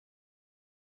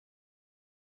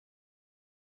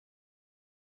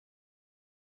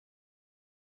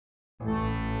In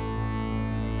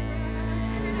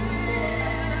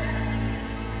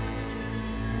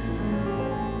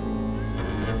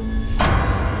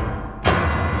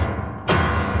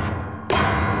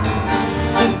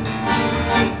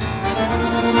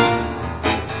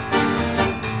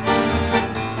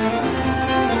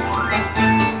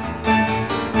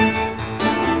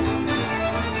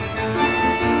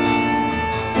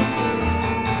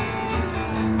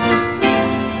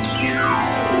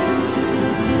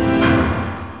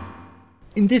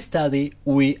this study,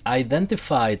 we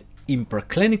identified in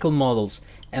preclinical models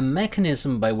a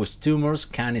mechanism by which tumors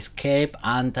can escape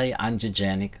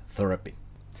anti-angiogenic therapy.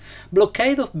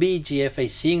 Blockade of VEGF-A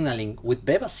signaling with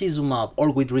bevacizumab or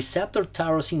with receptor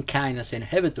tyrosine kinase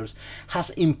inhibitors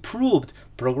has improved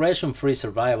progression-free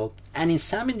survival and in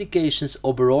some indications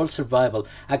overall survival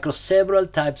across several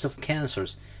types of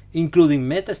cancers, including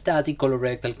metastatic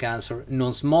colorectal cancer,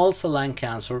 non-small cell lung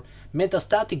cancer,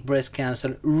 metastatic breast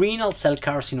cancer, renal cell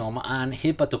carcinoma, and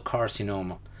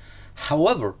hepatocarcinoma.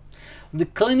 However, the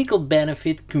clinical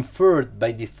benefit conferred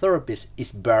by the therapies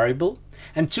is variable,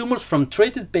 and tumors from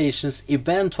treated patients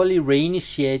eventually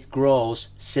reinitiate growth,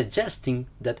 suggesting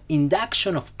that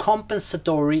induction of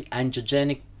compensatory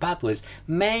angiogenic pathways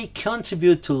may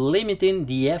contribute to limiting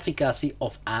the efficacy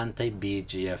of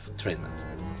anti-VEGF treatment.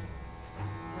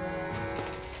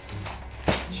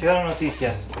 Llegaron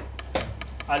noticias.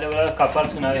 Ha logrado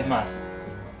escaparse una vez más.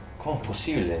 ¿Cómo es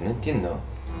posible? No entiendo.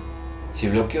 Si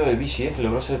el bloqueo del VEGF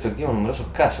logró ser efectivo en numerosos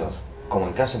casos, como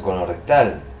en cáncer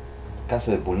colorectal,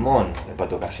 cáncer de pulmón,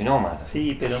 hepatocarcinoma.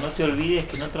 Sí, pero no te olvides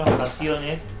que en otras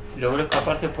ocasiones logró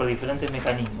escaparse por diferentes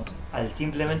mecanismos, al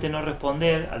simplemente no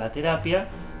responder a la terapia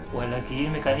o al adquirir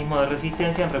mecanismos de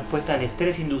resistencia en respuesta al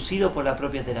estrés inducido por la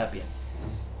propia terapia.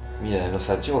 Mira, en los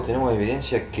archivos tenemos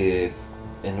evidencia que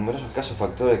en numerosos casos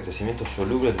factores de crecimiento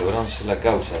solubles lograron ser la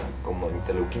causa, como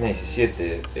interleuquina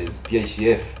 17, el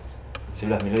PICF,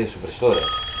 células mieloides supresoras.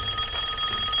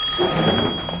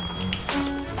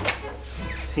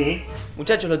 Sí.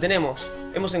 Muchachos, lo tenemos.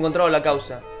 Hemos encontrado la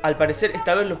causa. Al parecer,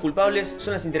 esta vez los culpables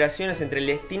son las interacciones entre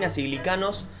lectinas y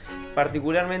glicanos,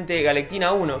 particularmente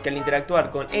galectina 1, que al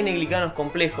interactuar con N-glicanos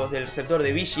complejos del receptor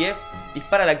de VEGF,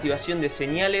 dispara la activación de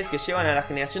señales que llevan a la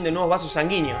generación de nuevos vasos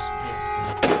sanguíneos.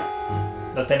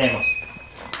 Lo tenemos.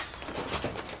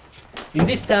 In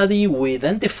this study, we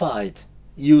identified,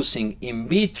 using in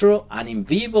vitro and in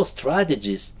vivo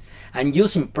strategies and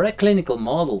using preclinical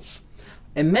models,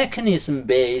 a mechanism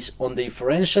based on the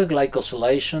differential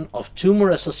glycosylation of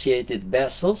tumor-associated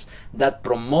vessels that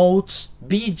promotes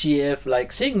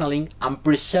VEGF-like signaling and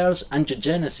preserves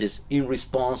angiogenesis in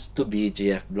response to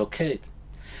VEGF blockade.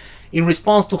 In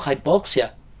response to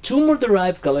hypoxia,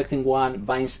 tumor-derived galectin-1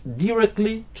 binds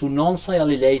directly to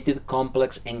non-sialylated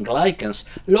complex and glycans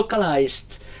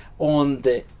localized on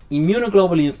the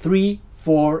immunoglobulin 3,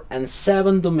 4, and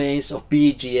 7 domains of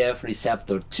VEGF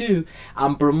receptor 2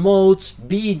 and promotes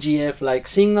VEGF-like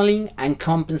signaling and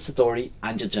compensatory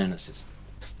angiogenesis.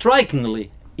 Strikingly,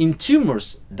 in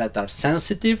tumors that are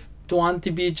sensitive to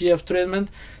anti-VEGF treatment,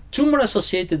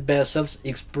 tumor-associated vessels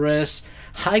express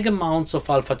high amounts of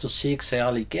alpha-2,6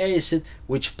 sialic acid,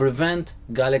 which prevent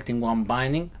galectin-1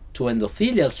 binding to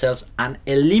endothelial cells and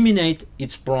eliminate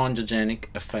its pro-angiogenic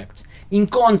effects. In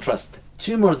contrast,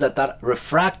 tumors that are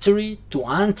refractory to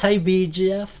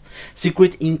anti-VEGF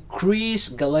secrete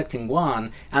increased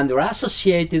galectin-1 and their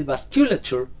associated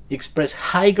vasculature express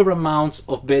higher amounts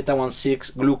of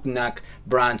beta-1,6 glucnac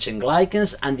branching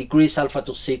glycans and decrease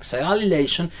alpha-2,6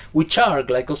 sialylation, which are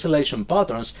glycosylation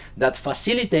patterns that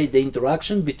facilitate the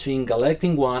interaction between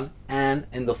galectin-1 and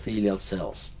endothelial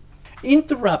cells.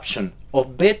 Interruption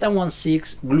of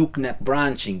beta-1,6 glucnac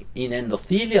branching in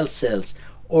endothelial cells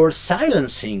or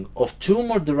silencing of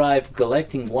tumor-derived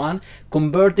galectin-1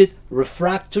 converted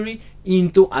refractory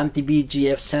into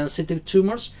anti-VEGF sensitive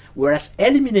tumors, whereas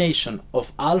elimination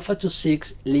of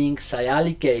alpha-2,6 linked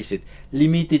sialic acid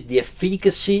limited the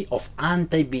efficacy of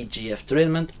anti-VEGF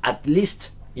treatment, at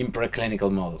least in preclinical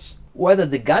models. Whether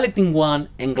the galectin-1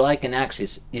 and glycan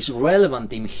axis is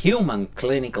relevant in human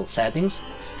clinical settings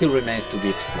still remains to be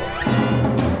explored.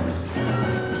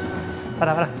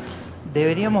 Para.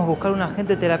 Deberíamos buscar un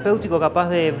agente terapéutico capaz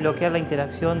de bloquear la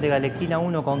interacción de galectina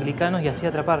 1 con glicanos y así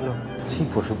atraparlo. Sí,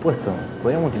 por supuesto.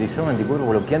 Podríamos utilizar un anticuerpo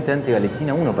bloqueante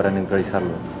anti-galectina 1 para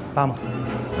neutralizarlo. Vamos.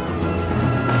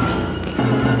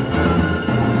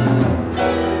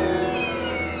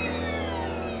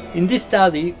 In this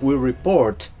study, we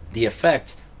report the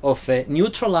effects of a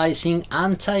neutralizing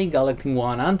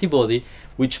anti-galectin-1 antibody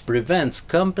which prevents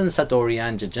compensatory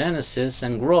angiogenesis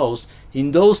and growth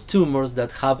in those tumors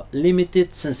that have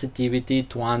limited sensitivity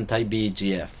to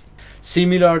anti-VEGF.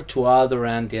 Similar to other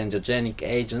anti-angiogenic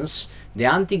agents, the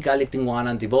anti-galectin-1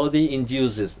 antibody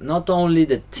induces not only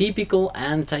the typical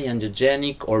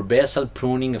anti-angiogenic or vessel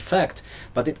pruning effect,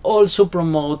 but it also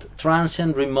promotes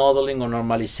transient remodeling or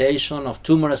normalization of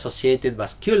tumor-associated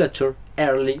vasculature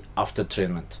early after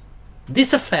treatment.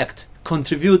 This effect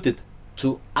contributed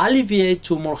to alleviate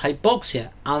tumor hypoxia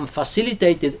and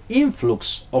facilitated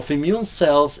influx of immune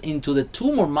cells into the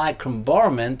tumor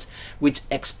microenvironment, which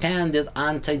expanded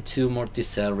anti-tumor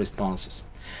T-cell responses.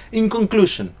 In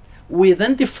conclusion, we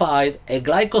identified a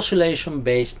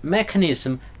glycosylation-based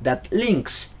mechanism that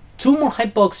links tumor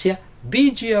hypoxia,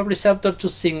 VEGF receptor 2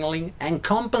 signaling, and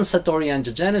compensatory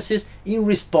angiogenesis in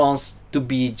response to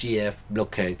VEGF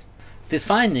blockade. These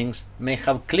findings may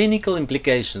have clinical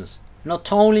implications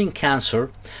not only in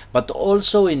cancer, but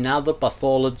also in other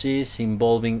pathologies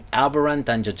involving aberrant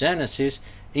angiogenesis,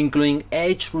 including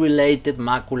age-related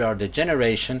macular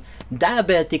degeneration,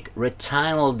 diabetic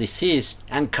retinal disease,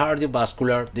 and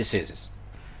cardiovascular diseases.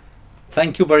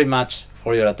 Thank you very much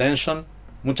for your attention.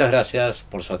 Muchas gracias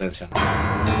por su atención.